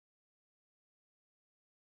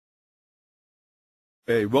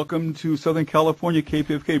Hey, welcome to Southern California,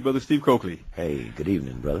 KPFK, Brother Steve Coakley. Hey, good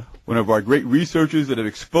evening, brother. One of our great researchers that have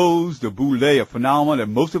exposed the Boule, a phenomenon that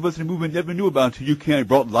most of us in the movement never knew about until you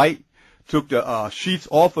brought light, took the sheets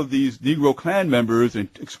off of these Negro Klan members and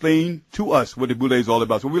explained to us what the Boule is all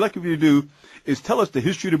about. So what we'd like you to do is tell us the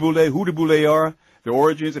history of the Boule, who the Boule are, their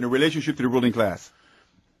origins, and the relationship to the ruling class.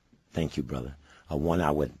 Thank you, brother. I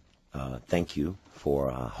would thank you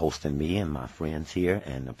for hosting me and my friends here,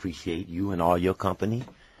 and appreciate you and all your company.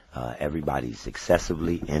 Everybody's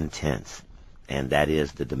excessively intense, and that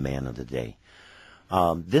is the demand of the day.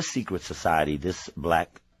 This secret society, this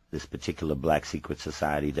particular black secret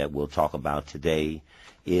society that we'll talk about today,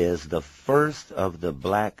 is the first of the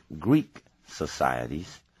black Greek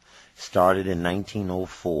societies, started in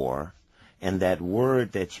 1904. And that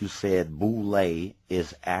word that you said, Boule,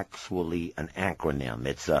 is actually an acronym.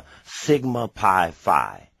 It's a Sigma Pi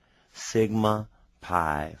Phi. Sigma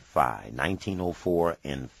Pi Phi, 1904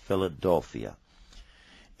 in Philadelphia.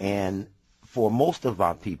 And for most of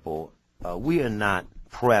our people, we are not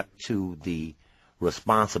prepped to the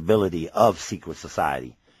responsibility of secret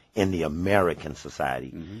society in the American society.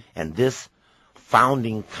 Mm-hmm. And this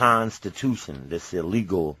founding constitution, this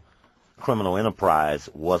illegal criminal enterprise,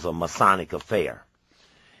 was a Masonic affair.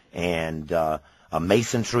 And a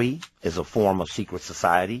Masonry is a form of secret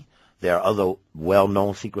society. There are other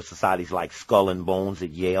well-known secret societies like Skull and Bones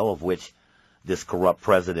at Yale, of which this corrupt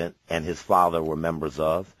president and his father were members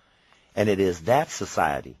of. And it is that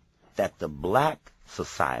society that the black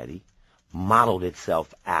society modeled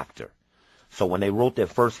itself after. So when they wrote their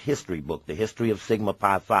first history book, The History of Sigma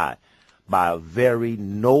Pi Phi, by a very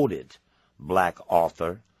noted black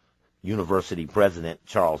author, University president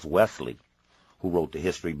Charles Wesley, who wrote the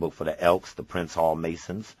history book for the Elks, the Prince Hall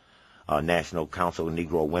Masons, National Council of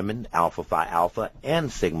Negro Women, Alpha Phi Alpha,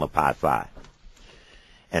 and Sigma Pi Phi.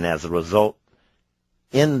 And as a result,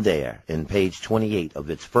 in page 28 of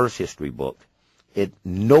its first history book, it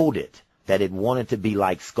noted that it wanted to be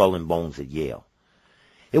like Skull and Bones at Yale.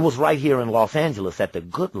 It was right here in Los Angeles at the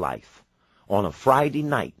Good Life on a Friday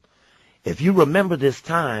night. If you remember this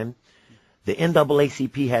time, the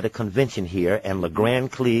NAACP had a convention here, and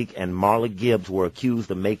LeGrand Klieg and Marla Gibbs were accused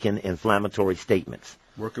of making inflammatory statements.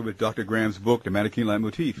 Working with Dr. Graham's book, The Mannequin Light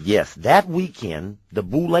Motif. Yes, that weekend, the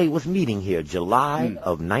Boule was meeting here, July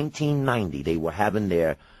of 1990. They were having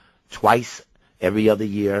their twice every other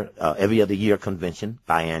year convention,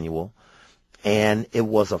 biannual. And it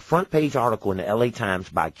was a front page article in the LA Times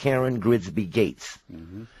by Karen Grigsby Gates,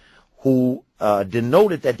 who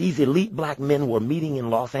denoted that these elite black men were meeting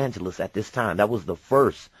in Los Angeles at this time. That was the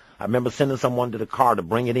first. I remember sending someone to the car to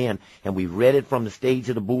bring it in, and we read it from the stage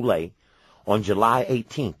of the Boule on July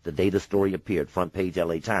 18th, the day the story appeared, front page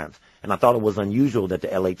LA Times. And I thought it was unusual that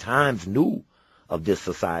the LA Times knew of this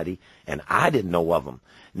society, and I didn't know of them.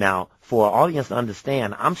 Now, for our audience to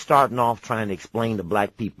understand, I'm starting off trying to explain to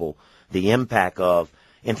black people the impact of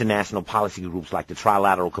international policy groups like the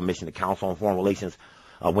Trilateral Commission, the Council on Foreign Relations,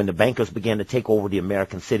 when the bankers began to take over the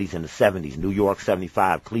American cities in the 70s, New York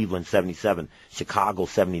 75, Cleveland 77, Chicago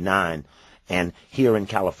 79, and here in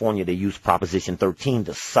California they used Proposition 13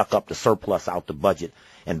 to suck up the surplus out the budget,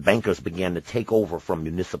 and bankers began to take over from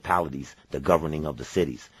municipalities the governing of the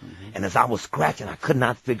cities. And as I was scratching, I could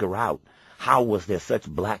not figure out how was there such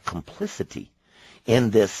black complicity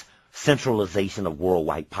in this centralization of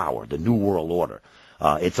worldwide power, the New World Order.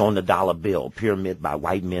 It's on the dollar bill, pyramid by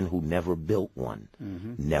white men who never built one,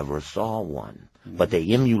 never saw one, but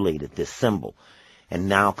they emulated this symbol. And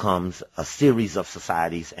now comes a series of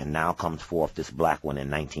societies, and now comes forth this black one in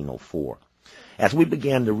 1904. As we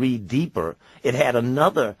began to read deeper, it had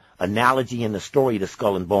another analogy in the story to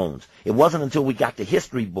Skull and Bones. It wasn't until we got the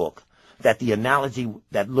history book that the analogy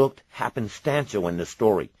that looked happenstantial in the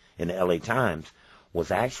story in the LA Times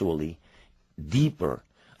was actually deeper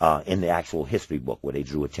in the actual history book, where they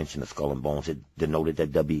drew attention to Skull and Bones. It denoted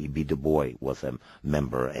that W.E.B. Du Bois was a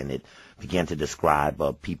member, and it began to describe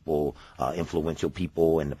people, influential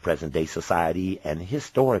people in the present-day society, and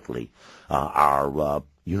historically, our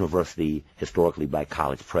university, historically black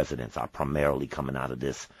college presidents are primarily coming out of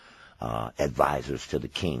this, advisors to the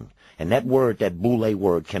king. And that word, that Boule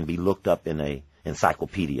word, can be looked up in a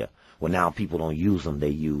encyclopedia. Well, now people don't use them, they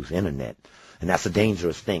use internet. And that's a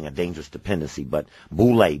dangerous thing, a dangerous dependency. But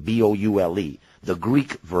Boule, B-O-U-L-E, the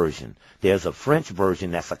Greek version. There's a French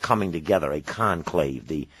version that's a coming together, a conclave.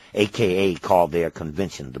 The AKA called their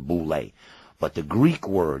convention, the Boule. But the Greek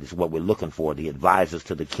word is what we're looking for, the advisors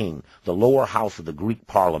to the king. The lower house of the Greek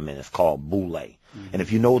parliament is called Boule. And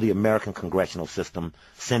if you know the American congressional system,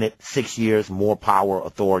 Senate, 6 years, more power,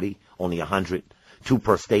 authority, only 100 2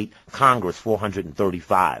 per state. Congress,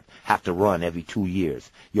 435, have to run every 2 years.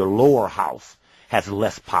 Your lower house has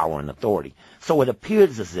less power and authority. So it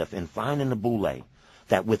appears as if, in finding the Boule,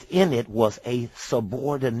 that within it was a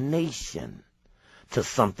subordination to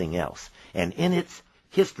something else. And in its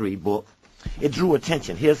history book, it drew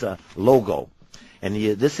attention. Here's a logo. And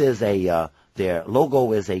this is their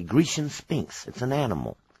logo is a Grecian sphinx. It's an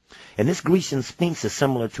animal. And this Grecian sphinx is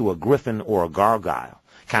similar to a griffin or a gargoyle.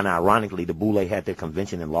 Kind of ironically, the Boule had their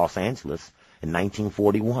convention in Los Angeles in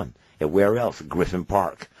 1941. And where else? Griffin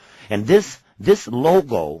Park. And this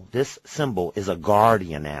logo, this symbol, is a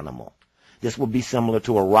guardian animal. This would be similar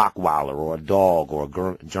to a Rottweiler or a dog or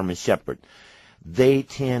a German Shepherd. They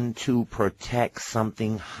tend to protect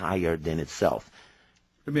something higher than itself.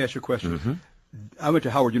 Let me ask you a question. Mm-hmm. I went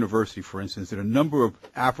to Howard University, for instance. There are a number of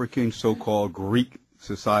African so-called Greek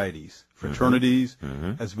societies, fraternities,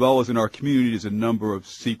 as well as in our community there's a number of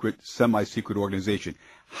secret, semi-secret organizations.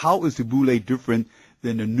 How is the Boule different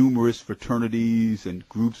than the numerous fraternities and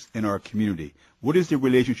groups in our community? What is the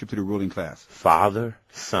relationship to the ruling class? Father,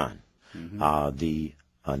 son. The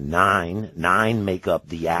nine make up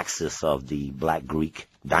the axis of the Black Greek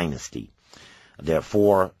dynasty. There are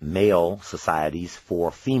 4 male societies,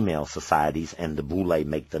 4 female societies, and the Boule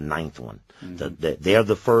make the 9th one. They're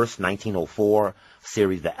the first, 1904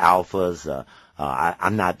 series, the Alphas.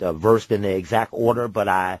 I'm not versed in the exact order, but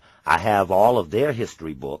I have all of their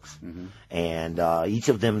history books, and each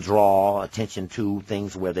of them draw attention to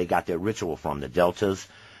things where they got their ritual from. The Deltas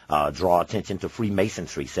draw attention to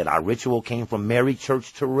Freemasonry. Said our ritual came from Mary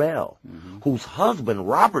Church Terrell, whose husband,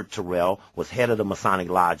 Robert Terrell, was head of the Masonic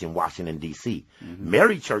Lodge in Washington, D.C.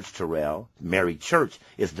 Mary Church Terrell, Mary Church,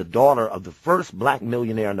 is the daughter of the first black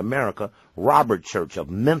millionaire in America, Robert Church of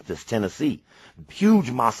Memphis, Tennessee.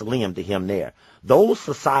 Huge mausoleum to him there. Those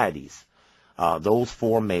societies, those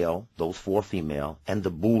 4 male, those 4 female, and the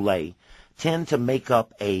Boule tend to make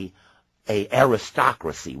up a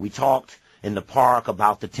aristocracy. We talked in the park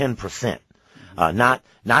about the 10%. Not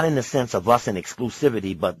in the sense of us in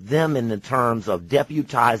exclusivity, but them in the terms of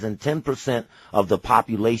deputizing 10% of the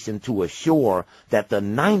population to assure that the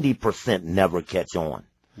 90% never catch on.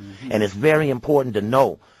 And it's very important to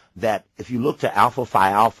know that if you look to Alpha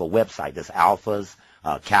Phi Alpha website, there's alphas,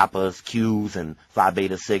 kappas, Qs, and Phi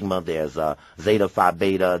Beta Sigma. There's Zeta Phi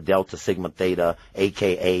Beta, Delta Sigma Theta,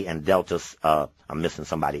 AKA, and Delta, I'm missing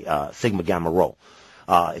somebody, Sigma Gamma Rho.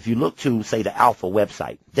 If you look to, say, the Alpha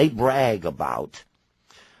website, they brag about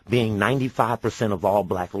being 95% of all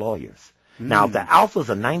black lawyers. Now, if the Alphas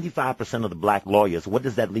are 95% of the black lawyers, what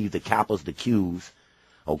does that leave the Kappas, the Qs?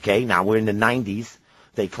 Okay, now we're in the 90s.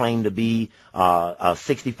 They claim to be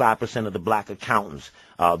 65% of the black accountants,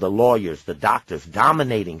 the lawyers, the doctors,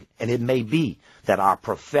 dominating. And it may be that our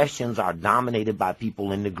professions are dominated by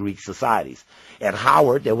people in the Greek societies. At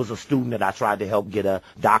Howard, there was a student that I tried to help get a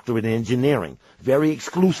doctorate in engineering. Very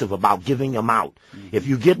exclusive about giving them out. If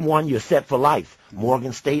you get one, you're set for life.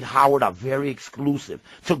 Morgan State, Howard are very exclusive.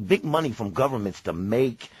 Took big money from governments to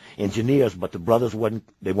make engineers, but the brothers weren't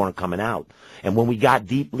coming out. And when we got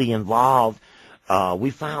deeply involved, we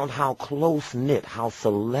found how close-knit, how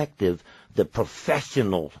selective the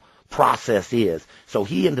professional process is. So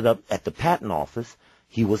he ended up at the patent office.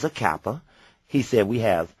 He was a Kappa. He said, we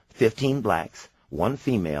have 15 blacks, 1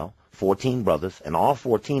 female, 14 brothers, and all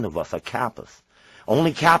 14 of us are Kappas.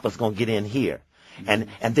 Only Kappas going to get in here. And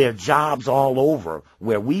there are jobs all over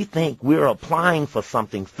where we think we're applying for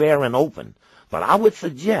something fair and open. But I would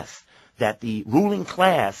suggest that the ruling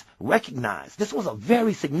class recognized this was a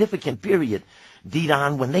very significant period,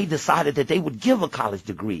 Didon, when they decided that they would give a college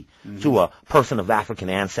degree to a person of African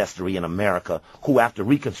ancestry in America who, after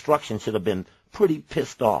Reconstruction, should have been pretty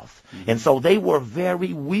pissed off. And so they were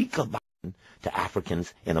very weak about it to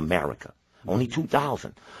Africans in America. Only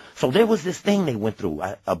 2,000. So there was this thing they went through,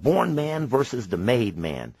 a born man versus the made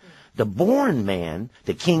man. The born man,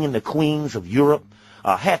 the king and the queens of Europe,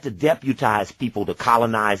 had to deputize people to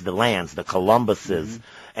colonize the lands, the Columbuses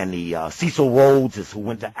and the Cecil Rhodeses who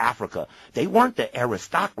went to Africa. They weren't the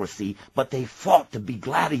aristocracy, but they fought to be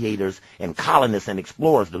gladiators and colonists and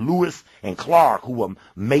explorers. The Lewis and Clark, who were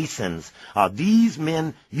Masons. These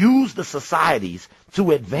men used the societies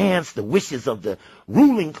to advance the wishes of the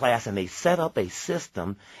ruling class, and they set up a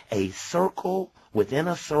system, a circle within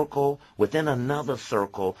a circle, within another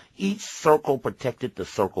circle. Each circle protected the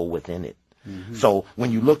circle within it. So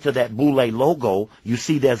when you look to that Boule logo, you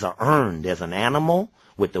see there's an urn. There's an animal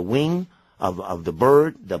with the wing of the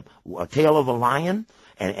bird, the tail of a lion,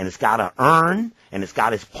 and it's got an urn, and it's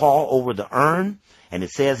got its paw over the urn, and it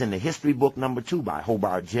says in the history book number 2 by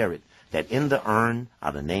Hobart Jarrett that in the urn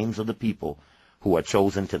are the names of the people who are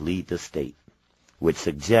chosen to lead the state. which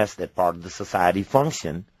suggests that part of the society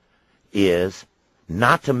function is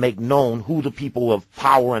not to make known who the people of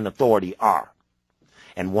power and authority are.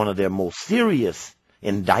 And one of their most serious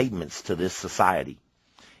indictments to this society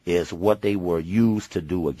is what they were used to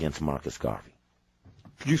do against Marcus Garvey.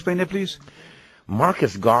 Could you explain that, please?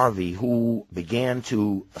 Marcus Garvey, who began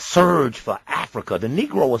to surge for Africa, the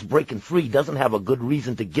Negro was breaking free, doesn't have a good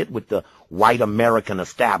reason to get with the white American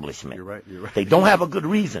establishment. You're right, you're right. They don't have a good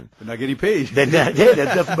reason. They're not getting paid. They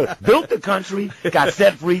just built the country, got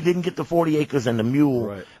set free, didn't get the 40 acres and the mule,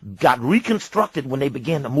 Right. got reconstructed when they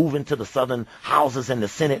began to move into the southern houses and the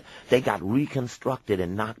Senate. They got reconstructed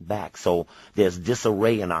and knocked back. So there's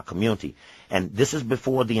disarray in our community. And this is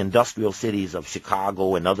before the industrial cities of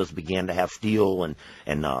Chicago and others began to have steel and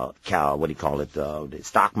the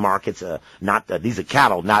stock markets. These are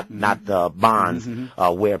cattle, not bonds,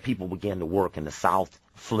 where people began to work, and the South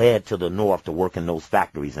fled to the North to work in those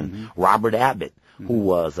factories. And Robert Abbott, who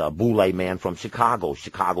was a Boule man from Chicago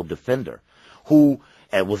defender, who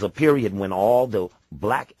it was a period when all the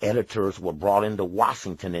black editors were brought into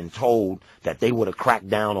Washington and told that they would have cracked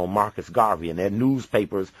down on Marcus Garvey, and their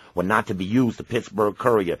newspapers were not to be used. The Pittsburgh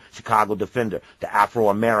Courier, Chicago Defender, the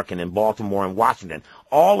Afro-American in Baltimore and Washington.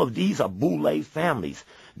 All of these are Boule families,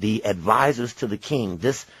 the advisors to the king,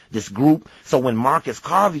 this group. So when Marcus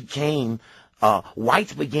Garvey came,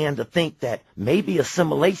 whites began to think that maybe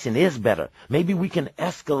assimilation is better. Maybe we can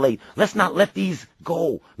escalate. Let's not let these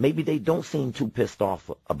go. Maybe they don't seem too pissed off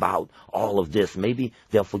about all of this. Maybe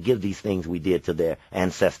they'll forgive these things we did to their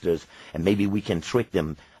ancestors, and maybe we can trick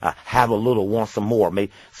them, have a little, want some more.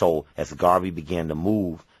 So as Garvey began to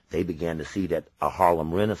move, they began to see that a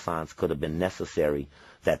Harlem Renaissance could have been necessary,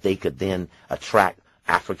 that they could then attract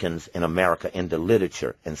Africans in America into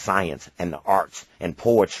literature and science and the arts and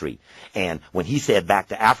poetry. And when he said back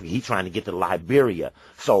to Africa, he's trying to get to Liberia.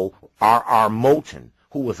 So R.R. Moulton,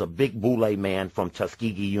 who was a big Boule man from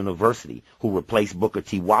Tuskegee University, who replaced Booker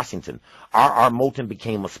T. Washington, R.R. Moulton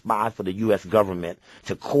became a spy for the U.S. government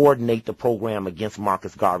to coordinate the program against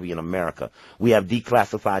Marcus Garvey in America. We have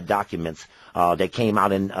declassified documents that came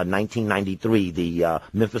out in 1993. The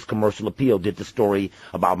Memphis Commercial Appeal did the story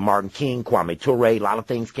about Martin King, Kwame Ture. A lot of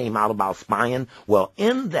things came out about spying. Well,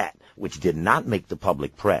 in that, which did not make the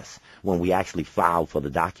public press, when we actually filed for the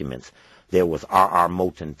documents, there was R.R.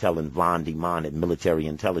 Moulton telling Von Demon at Military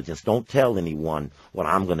Intelligence, don't tell anyone what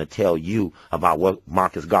I'm going to tell you about what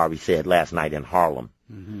Marcus Garvey said last night in Harlem.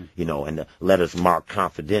 You know, and the letters marked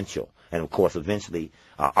confidential. And, of course, eventually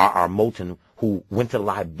R.R. Moulton, who went to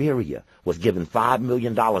Liberia, was given $5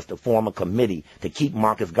 million to form a committee to keep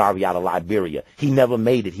Marcus Garvey out of Liberia. He never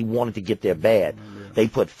made it. He wanted to get there bad. They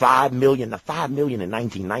put $5 million. Now, $5 million in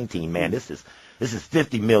 1919, man, this is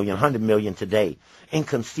 50 million, 100 million today.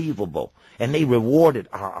 Inconceivable. And they rewarded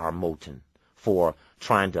R.R. Moulton for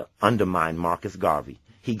trying to undermine Marcus Garvey.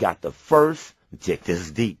 He got the first, check this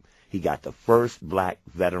is deep, he got the first black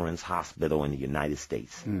veterans hospital in the United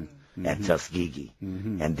States at Tuskegee.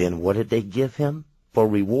 And then what did they give him for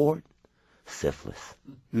reward? Syphilis.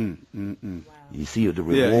 Wow. You see the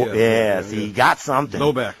reward? See, he got something.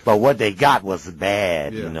 No back. But what they got was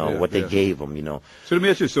bad, what they gave him, So let me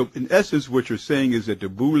ask you, so in essence what you're saying is that the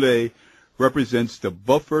Boule represents the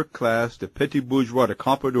buffer class, the petit bourgeois, the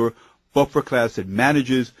comprador buffer class that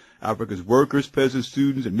manages Africa's workers, peasants,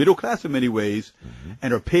 students, and middle class in many ways,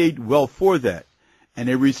 and are paid well for that. And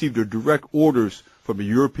they receive their direct orders from the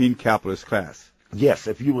European capitalist class. Yes,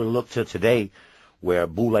 if you were to look to today, where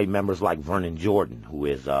Boule members like Vernon Jordan, who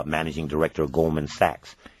is managing director of Goldman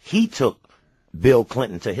Sachs, he took Bill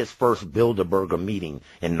Clinton to his first Bilderberger meeting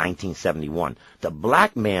in 1971. The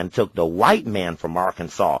black man took the white man from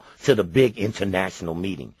Arkansas to the big international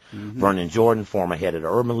meeting. Vernon Jordan, former head of the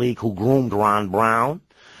Urban League, who groomed Ron Brown,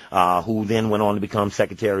 who then went on to become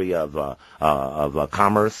Secretary of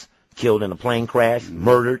Commerce, killed in a plane crash,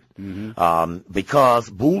 murdered, because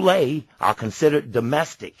Boule are considered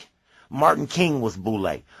domestic. Martin King was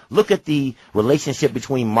Boule. Look at the relationship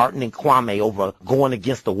between Martin and Kwame over going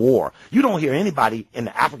against the war. You don't hear anybody in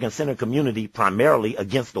the African-centered community primarily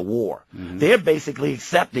against the war. They're basically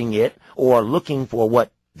accepting it or looking for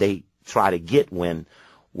what they try to get when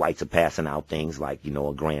whites are passing out things like,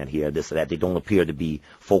 a grant here, this or that. They don't appear to be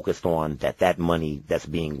focused on that money that's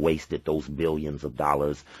being wasted, those billions of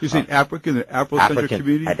dollars. You saying the Afrocentric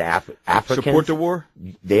community support the war?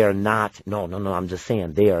 They are not, no, I'm just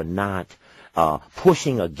saying they are not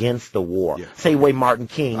pushing against the war. Say way Martin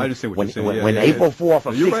King, I understand what you're saying. When April 4th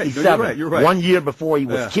of 67, you're right. 1 year before he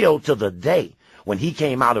was killed to the day, When he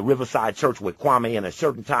came out of Riverside Church with Kwame in a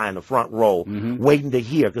shirt and tie in the front row, waiting to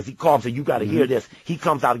hear, because he called and said, you got to hear this. He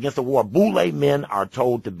comes out against the war. Boule men are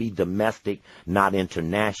told to be domestic, not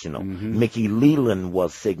international. Mickey Leland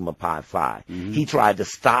was Sigma Pi Phi. He tried to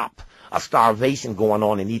stop a starvation going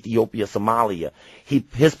on in Ethiopia, Somalia.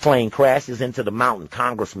 His plane crashes into the mountain.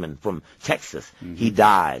 Congressman from Texas, he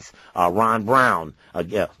dies. Ron Brown,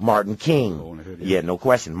 Martin King, no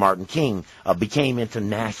question. Martin King became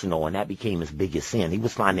international, and that became his biggest sin. He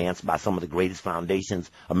was financed by some of the greatest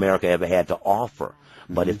foundations America ever had to offer.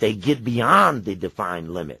 But if they get beyond the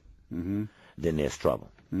defined limit, then there's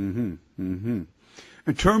trouble. In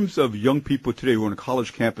terms of young people today who are on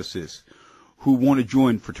college campuses who want to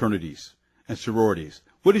join fraternities and sororities,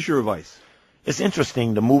 what is your advice? It's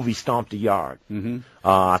interesting, the movie Stomp the Yard.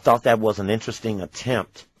 I thought that was an interesting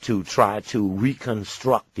attempt to try to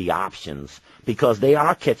reconstruct the options, because they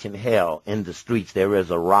are catching hell in the streets. There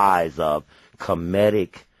is a rise of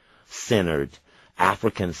Kemetic-centered,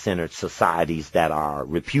 African-centered societies that are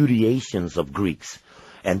repudiations of Greeks.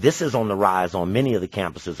 And this is on the rise on many of the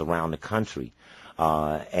campuses around the country.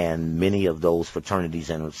 And many of those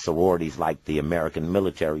fraternities and sororities, like the American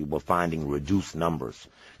military, were finding reduced numbers.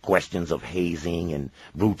 Questions of hazing and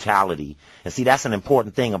brutality. And see, that's an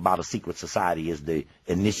important thing about a secret society, is the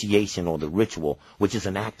initiation or the ritual, which is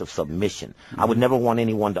an act of submission. I would never want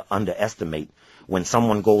anyone to underestimate when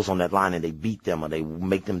someone goes on that line and they beat them or they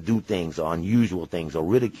make them do things or unusual things or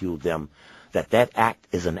ridicule them, that act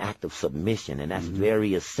is an act of submission, and that's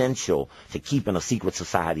very essential to keeping a secret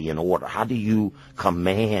society in order. How do you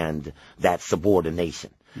command that subordination?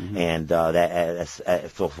 And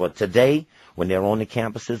so for today, when they're on the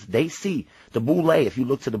campuses, they see the Boule. If you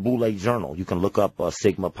look to the Boule Journal, you can look up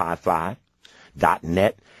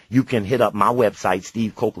sigmapi5.net. You can hit up my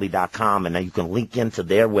website, stevecoakley.com, and then you can link into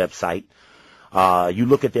their website. You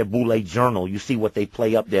look at their Boule Journal, you see what they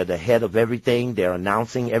play up. They're the head of everything. They're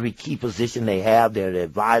announcing every key position they have. They're the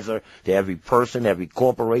advisor to every person, every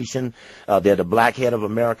corporation. They're the black head of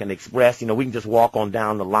American Express. You know, we can just walk on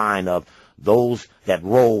down the line of those that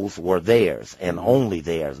roles were theirs and only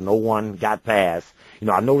theirs. No one got past. You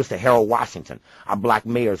know, I noticed that Harold Washington, our black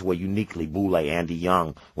mayors were uniquely Boule. Andy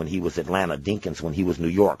Young when he was Atlanta, Dinkins when he was New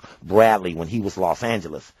York, Bradley when he was Los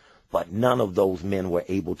Angeles. But none of those men were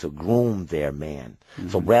able to groom their man.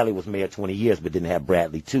 So Bradley was mayor 20 years, but didn't have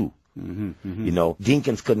Bradley too. You know,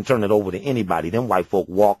 Dinkins couldn't turn it over to anybody. Them white folk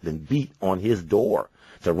walked and beat on his door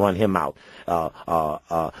to run him out.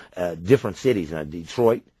 Different cities.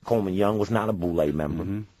 Detroit, Coleman Young was not a Boule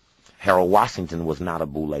member. Harold Washington was not a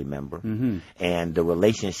Boule member. And the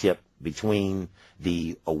relationship between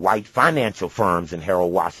the white financial firms and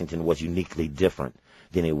Harold Washington was uniquely different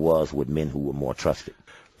than it was with men who were more trusted.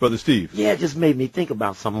 Brother Steve. Yeah, it just made me think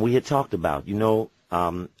about something we had talked about. You know,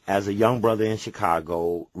 as a young brother in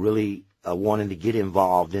Chicago, really wanting to get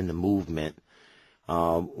involved in the movement,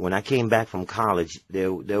 when I came back from college,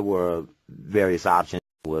 there were various options.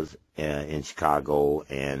 Was in Chicago,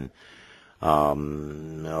 and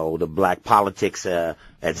the black politics at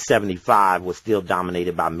 75 was still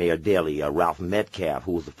dominated by Mayor Daley, Ralph Metcalf,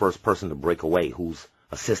 who was the first person to break away, whose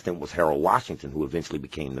assistant was Harold Washington, who eventually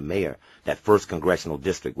became the mayor. That first congressional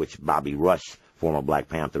district, which Bobby Rush, former Black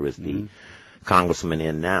Panther, is the congressman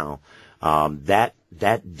in now. That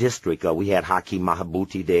district, we had Hakeem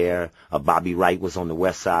Mahabuti there. Bobby Wright was on the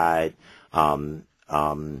west side. The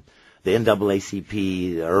NAACP,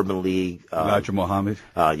 the Urban League. Elijah Muhammad.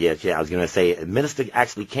 I was going to say, the minister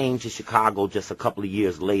actually came to Chicago just a couple of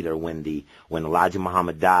years later when Elijah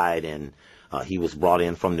Muhammad died, and he was brought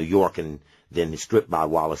in from New York and then stripped by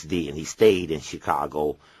Wallace D. And he stayed in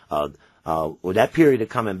Chicago. With that period of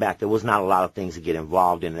coming back, there was not a lot of things to get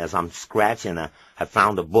involved in. As I'm scratching, I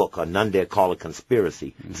found a book, None Dare Call It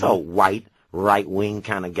Conspiracy. It's a white, right-wing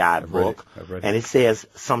kind of guidebook. I've read it. And it says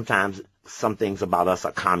sometimes some things about us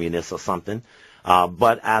are communists or something.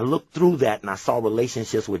 But I looked through that and I saw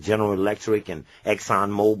relationships with General Electric and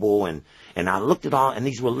Exxon Mobil, and I looked at all, and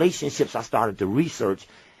these relationships I started to research.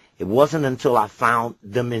 It wasn't until I found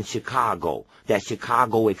them in Chicago that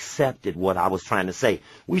Chicago accepted what I was trying to say.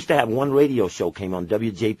 We used to have one radio show came on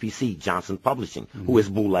WJPC, Johnson Publishing, who is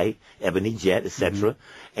Boule, Ebony Jet, etc.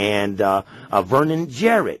 And Vernon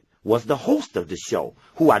Jarrett was the host of the show,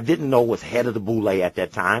 who I didn't know was head of the Boule at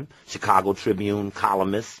that time, Chicago Tribune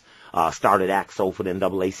columnist, started AXO for the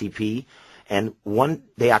NAACP. And one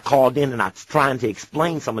day I called in and I was trying to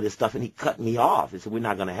explain some of this stuff, and he cut me off. He said, we're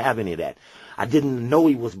not going to have any of that. I didn't know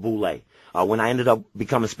he was Boule. When I ended up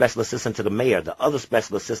becoming special assistant to the mayor, the other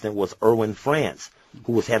special assistant was Erwin France,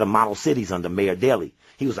 who was head of Model Cities under Mayor Daley.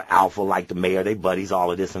 He was an alpha like the mayor, they buddies,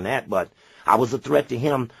 all of this and that. But I was a threat to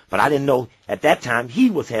him, but I didn't know at that time he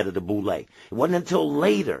was head of the Boule. It wasn't until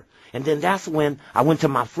later. And then that's when I went to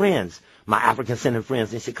my friends, my African-centered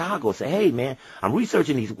friends in Chicago, and said, hey, man, I'm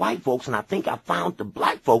researching these white folks, and I think I found the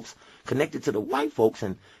black folks connected to the white folks.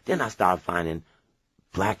 And then I started finding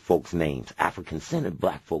black folks' names, African-centered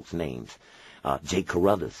black folks' names. Jake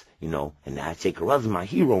Carruthers, you know, and Jake Carruthers is my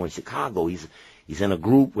hero in Chicago. He's in a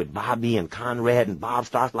group with Bobby and Conrad and Bob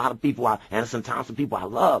Starks, a lot of people, Anderson Thompson, people I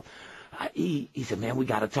love. He said, man, we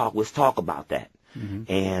got to talk. Let's talk about that.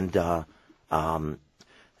 And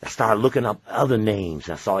I started looking up other names.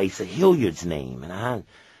 I saw Asa Hilliard's name,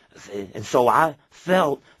 and so I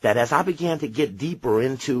felt that as I began to get deeper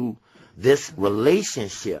into this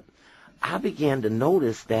relationship, I began to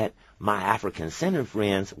notice that my African-centered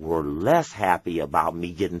friends were less happy about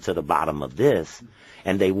me getting to the bottom of this,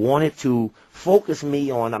 and they wanted to focus me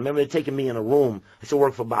on, I remember they taking me in a room. I used to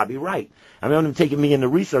work for Bobby Wright. I remember them taking me in the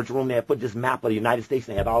research room. They had put this map of the United States,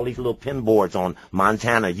 and they had all these little pin boards on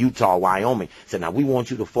Montana, Utah, Wyoming. Said, now we want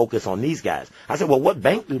you to focus on these guys. I said, well, what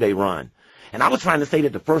bank do they run? And I was trying to say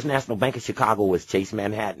that the First National Bank of Chicago was Chase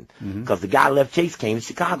Manhattan, because the guy left Chase, came to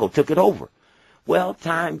Chicago, took it over. Well,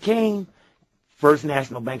 time came. First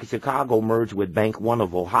National Bank of Chicago merged with Bank One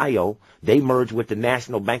of Ohio. They merged with the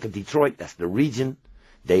National Bank of Detroit. That's the region.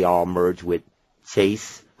 They all merged with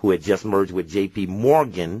Chase, who had just merged with J.P.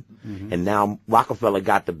 Morgan. And now Rockefeller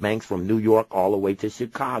got the banks from New York all the way to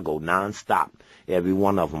Chicago, nonstop. Every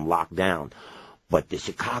one of them locked down. But the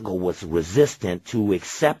Chicago was resistant to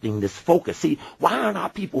accepting this focus. See, why aren't our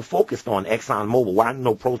people focused on ExxonMobil? Why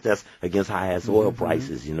no protests against high-ass oil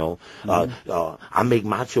prices, you know? I make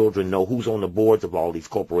my children know who's on the boards of all these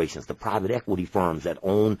corporations, the private equity firms that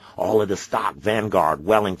own all of the stock, Vanguard,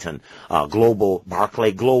 Wellington, Global,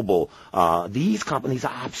 Barclay Global. These companies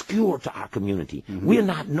are obscure to our community. We're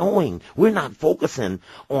not knowing. We're not focusing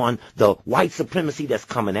on the white supremacy that's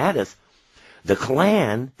coming at us. The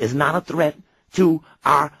Klan is not a threat to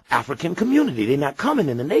our African community. They're not coming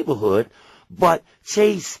in the neighborhood, but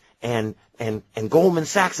Chase and Goldman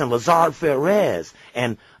Sachs and Lazard Perez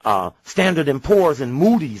and Standard & Poor's and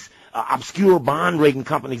Moody's, obscure bond rating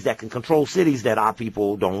companies that can control cities that our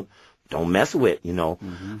people don't mess with, you know.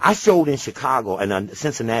 I showed in Chicago and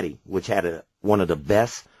Cincinnati, which had one of the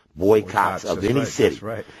best boycotts of any city. That's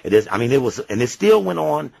right. It is. I mean, it was, and it still went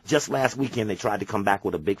on. Just last weekend, they tried to come back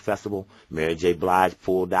with a big festival. Mary J. Blige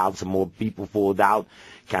pulled out. Some more people pulled out.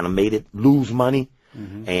 Kind of made it lose money.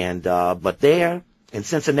 And but there in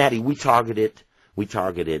Cincinnati, we targeted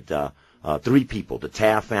 3 people: the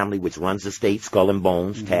Taft family, which runs the state, Skull and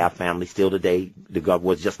Bones. Taft family still today. The governor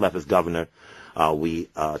was just left as governor. We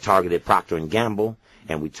targeted Procter and Gamble,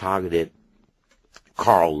 and we targeted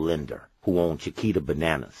Carl Linder, who owned Chiquita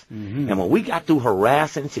Bananas. And when we got through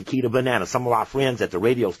harassing Chiquita Bananas, some of our friends at the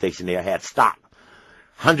radio station there had stock,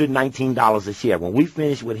 $119 a share. When we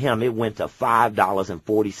finished with him, it went to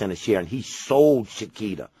 $5.40 a share, and he sold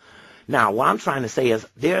Chiquita. Now, what I'm trying to say is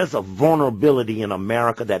there's a vulnerability in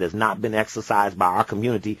America that has not been exercised by our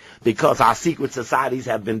community because our secret societies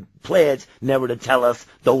have been pledged never to tell us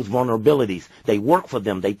those vulnerabilities. They work for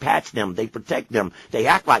them. They patch them. They protect them. They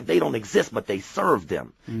act like they don't exist, but they serve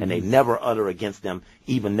them. And they never utter against them,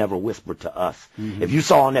 even never whisper to us. If you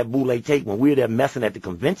saw on that Boule tape when we were there messing at the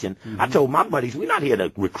convention, I told my buddies, we're not here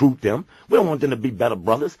to recruit them. We don't want them to be better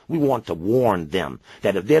brothers. We want to warn them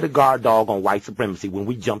that if they're the guard dog on white supremacy, when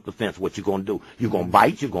we jump the fence, what you going to do? You're going to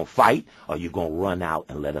bite, you're going to fight, or you're going to run out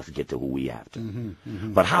and let us get to who we after.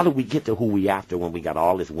 But how do we get to who we after when we got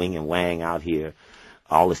all this wing and wang out here,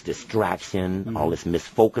 all this distraction, all this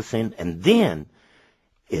misfocusing, and then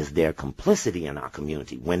is there complicity in our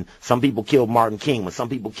community? When some people killed Martin King, when some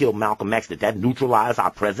people killed Malcolm X, did that neutralize our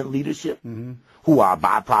present leadership, who are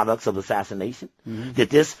byproducts of assassination? Did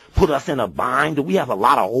this put us in a bind? Do we have a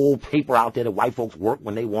lot of old paper out there that white folks work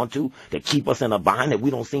when they want to keep us in a bind that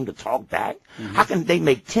we don't seem to talk back? How can they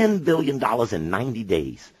make $10 billion in 90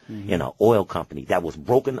 days in an oil company that was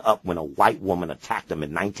broken up when a white woman attacked them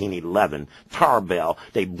in 1911, Tarbell?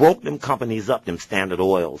 They broke them companies up, them Standard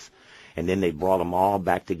Oils. And then they brought them all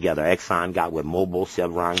back together. Exxon got with Mobil,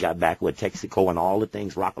 Chevron got back with Texaco, and all the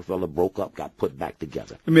things Rockefeller broke up got put back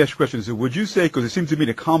together. Let me ask you a question. So would you say, because it seems to me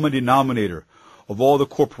the common denominator of all the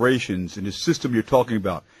corporations in the system you're talking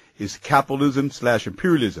about is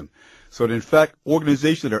capitalism/imperialism. So that in fact,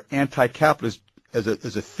 organizations that are anti-capitalist as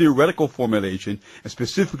a theoretical formulation and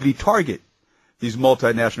specifically target these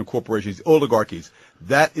multinational corporations, oligarchies,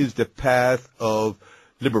 that is the path of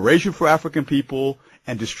liberation for African people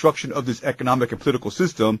and destruction of this economic and political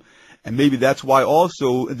system. And maybe that's why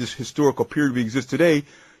also in this historical period we exist today,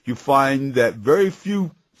 you find that very few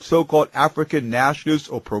so-called African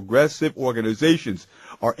nationalist or progressive organizations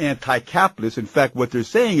are anti-capitalist. In fact, what they're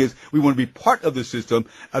saying is we want to be part of the system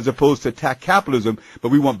as opposed to attack capitalism, but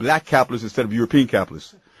we want black capitalists instead of European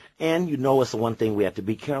capitalists. And you know, it's the one thing we have to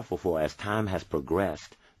be careful for as time has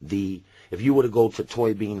progressed. If you were to go to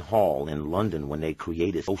Toynbee Hall in London when they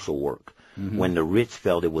created social work, when the rich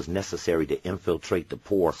felt it was necessary to infiltrate the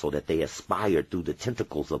poor so that they aspired through the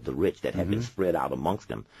tentacles of the rich that had been spread out amongst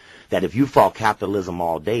them, that if you fought capitalism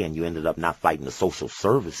all day and you ended up not fighting the social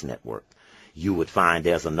service network, you would find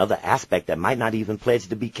there's another aspect that might not even pledge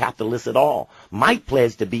to be capitalist at all, might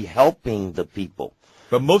pledge to be helping the people.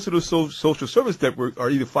 But most of the social service networks are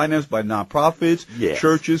either financed by nonprofits,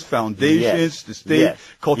 churches, foundations, the state,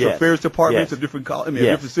 cultural affairs departments of different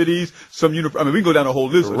different cities. We can go down a whole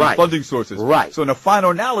list of these funding sources. Right. So in the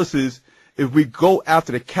final analysis, if we go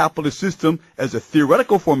after the capitalist system as a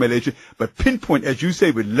theoretical formulation, but pinpoint, as you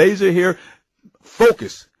say, with laser here,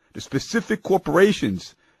 focus the specific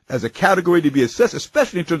corporations as a category to be assessed,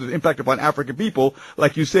 especially in terms of impact upon African people,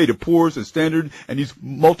 like you say, the Poor's, the Standard, and these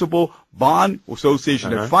multiple bond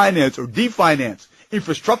associations that finance or definance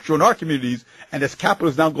infrastructure in our communities, and as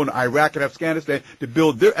capitalists now going to Iraq and Afghanistan to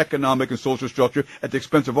build their economic and social structure at the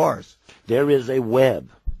expense of ours. There is a web.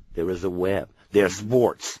 There's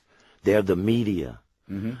sports. There's the media.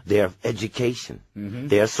 They're education.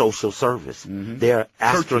 They're social service. They're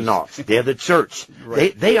astronauts. They're the church.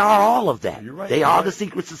 They are all of that. They are the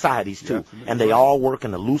secret societies, too. And they all work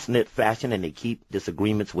in a loose-knit fashion, and they keep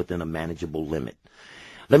disagreements within a manageable limit.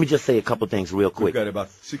 Let me just say a couple things real quick. We've got about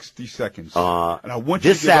 60 seconds. And I want you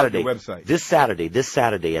this to give out Saturday, your website. This Saturday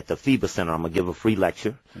at the f.b.i Center, I'm going to give a free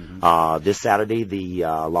lecture. This Saturday, the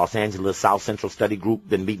Los Angeles South Central Study Group,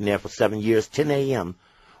 been meeting there for 7 years, 10 a.m.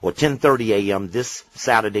 or 10:30 a.m. this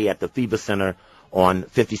Saturday at the f.b.i Center on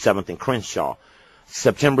 57th and Crenshaw.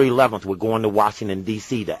 September 11th, we're going to Washington,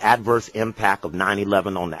 D.C. The adverse impact of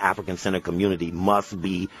 9/11 on the African-centered community must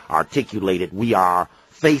be articulated. We are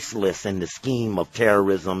faceless in the scheme of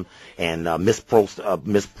terrorism and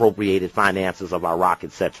misappropriated finances of Iraq,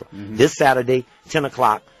 etc. This Saturday, 10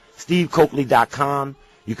 o'clock, stevecoakley.com.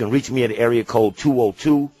 You can reach me at area code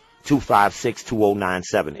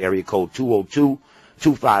 202-256-2097. Area code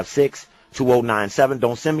 202-256-2097.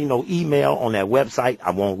 Don't send me no email on that website.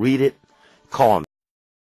 I won't read it. Call me.